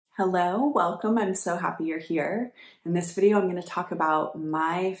Hello, welcome. I'm so happy you're here. In this video, I'm going to talk about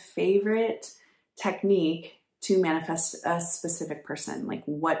my favorite technique to manifest a specific person. Like,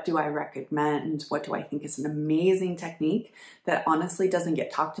 what do I recommend? What do I think is an amazing technique that honestly doesn't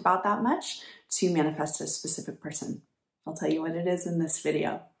get talked about that much to manifest a specific person? I'll tell you what it is in this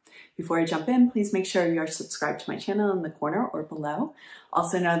video. Before I jump in, please make sure you're subscribed to my channel in the corner or below.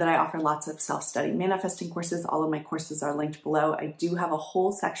 Also know that I offer lots of self-study manifesting courses. All of my courses are linked below. I do have a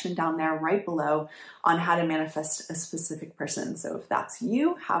whole section down there right below on how to manifest a specific person. So if that's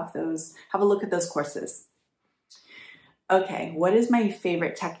you, have a look at those courses. Okay, what is my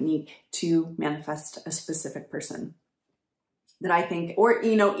favorite technique to manifest a specific person? That I think, or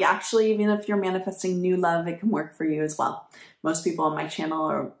actually, even if you're manifesting new love, it can work for you as well. Most people on my channel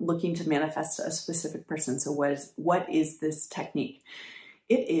are looking to manifest a specific person. So what is this technique?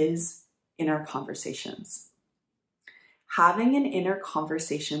 It is inner conversations. Having an inner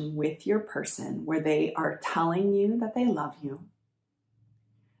conversation with your person where they are telling you that they love you.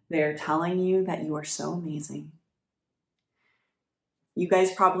 They're telling you that you are so amazing. You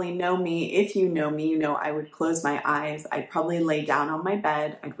guys probably know me. If you know me, you know I would close my eyes. I'd probably lay down on my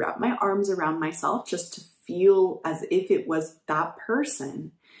bed. I'd wrap my arms around myself just to feel as if it was that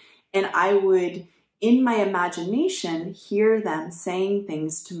person. And I would, in my imagination, hear them saying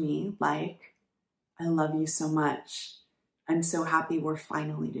things to me like, I love you so much. I'm so happy we're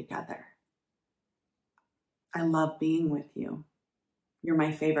finally together. I love being with you. You're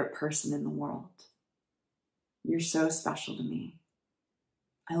my favorite person in the world. You're so special to me.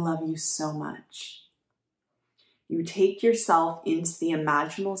 I love you so much. You take yourself into the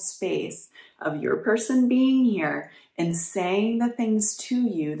imaginal space of your person being here and saying the things to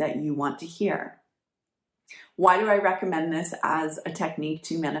you that you want to hear. Why do I recommend this as a technique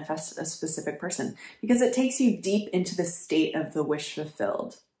to manifest a specific person? Because it takes you deep into the state of the wish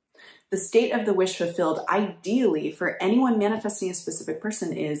fulfilled. The state of the wish fulfilled, ideally, for anyone manifesting a specific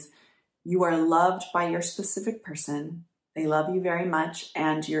person is you are loved by your specific person. They love you very much,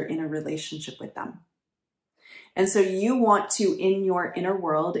 and you're in a relationship with them. And so you want to, in your inner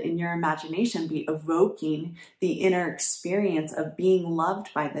world, in your imagination, be evoking the inner experience of being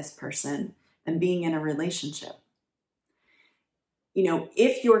loved by this person and being in a relationship.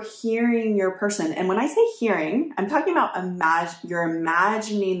 If you're hearing your person, and when I say hearing, I'm talking about you're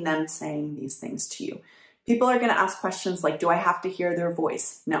imagining them saying these things to you. People are going to ask questions like, do I have to hear their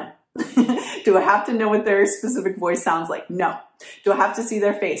voice? No. Do I have to know what their specific voice sounds like? No. Do I have to see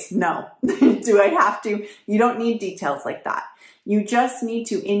their face? No. Do I have to? You don't need details like that. You just need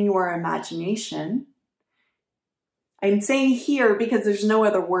to, in your imagination, I'm saying hear because there's no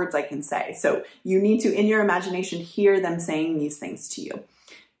other words I can say. So you need to, in your imagination, hear them saying these things to you.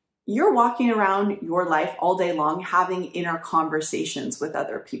 You're walking around your life all day long having inner conversations with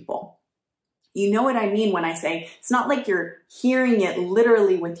other people. You know what I mean when I say it's not like you're hearing it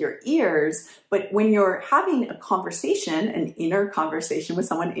literally with your ears, but when you're having a conversation, an inner conversation with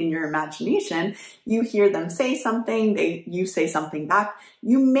someone in your imagination, you hear them say something, you say something back.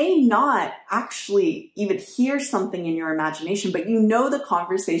 You may not actually even hear something in your imagination, but you know the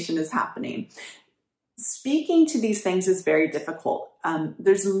conversation is happening. Speaking to these things is very difficult.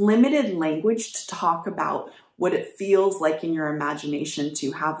 There's limited language to talk about what it feels like in your imagination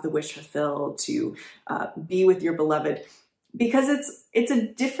to have the wish fulfilled, to be with your beloved, because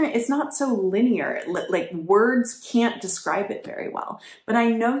it's not so linear. Like words can't describe it very well. But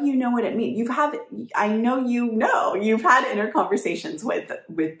I know you know what it means. You've had inner conversations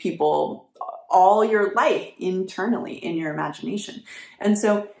with people all your life internally in your imagination. And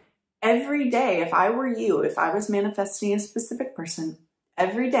so every day, if I were you, if I was manifesting a specific person,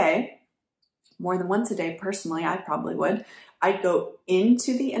 every day, more than once a day, personally, I probably would. I'd go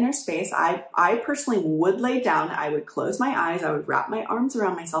into the inner space. I personally would lay down. I would close my eyes. I would wrap my arms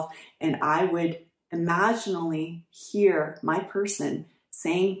around myself, and I would imaginally hear my person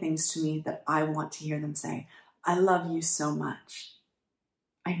saying things to me that I want to hear them say. I love you so much.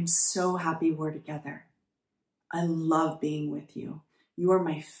 I'm so happy we're together. I love being with you. You are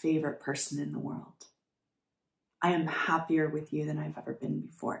my favorite person in the world. I am happier with you than I've ever been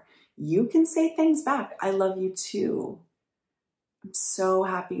before. You can say things back. I love you too. I'm so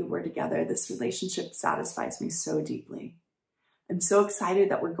happy we're together. This relationship satisfies me so deeply. I'm so excited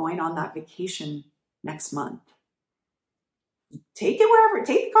that we're going on that vacation next month. Take it wherever,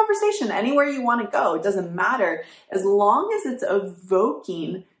 take the conversation anywhere you want to go. It doesn't matter. As long as it's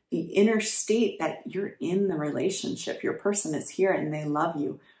evoking the inner state that you're in the relationship, your person is here and they love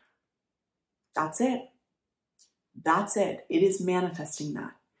you. That's it. That's it. It is manifesting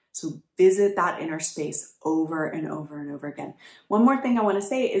that. So visit that inner space over and over and over again. One more thing I want to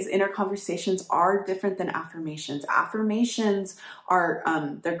say is inner conversations are different than affirmations. Affirmations are,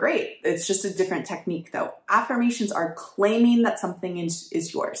 they're great. It's just a different technique though. Affirmations are claiming that something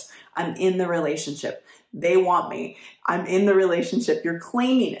is yours. I'm in the relationship. They want me. I'm in the relationship. You're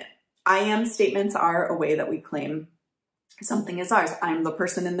claiming it. I am statements are a way that we claim something is ours. I'm the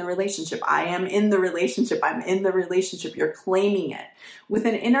person in the relationship. I am in the relationship. I'm in the relationship. You're claiming it. With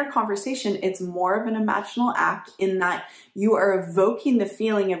an inner conversation, it's more of an imaginal act in that you are evoking the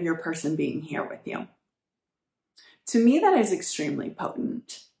feeling of your person being here with you. To me, that is extremely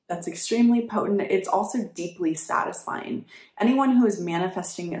potent. That's extremely potent. It's also deeply satisfying. Anyone who is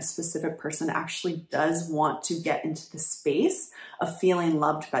manifesting a specific person actually does want to get into the space of feeling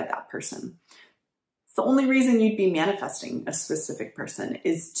loved by that person. It's the only reason you'd be manifesting a specific person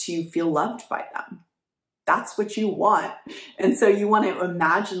is to feel loved by them. That's what you want. And so you want to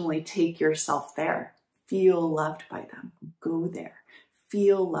imaginally take yourself there. Feel loved by them. Go there.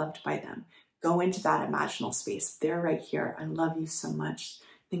 Feel loved by them. Go into that imaginal space. They're right here. I love you so much.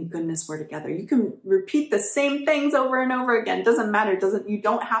 Thank goodness we're together. You can repeat the same things over and over again. Doesn't matter. You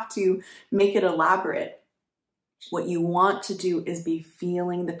don't have to make it elaborate. What you want to do is be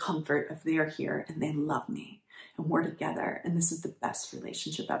feeling the comfort of they're here and they love me and we're together and this is the best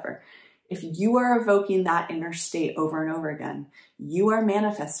relationship ever. If you are evoking that inner state over and over again, you are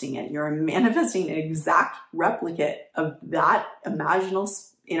manifesting it. You're manifesting an exact replicate of that imaginal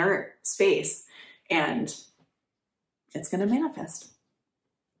inner space and it's going to manifest.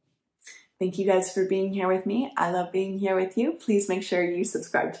 Thank you guys for being here with me. I love being here with you. Please make sure you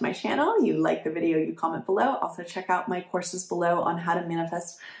subscribe to my channel, you like the video, you comment below. Also check out my courses below on how to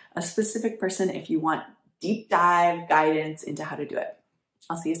manifest a specific person if you want deep dive guidance into how to do it.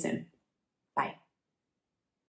 I'll see you soon.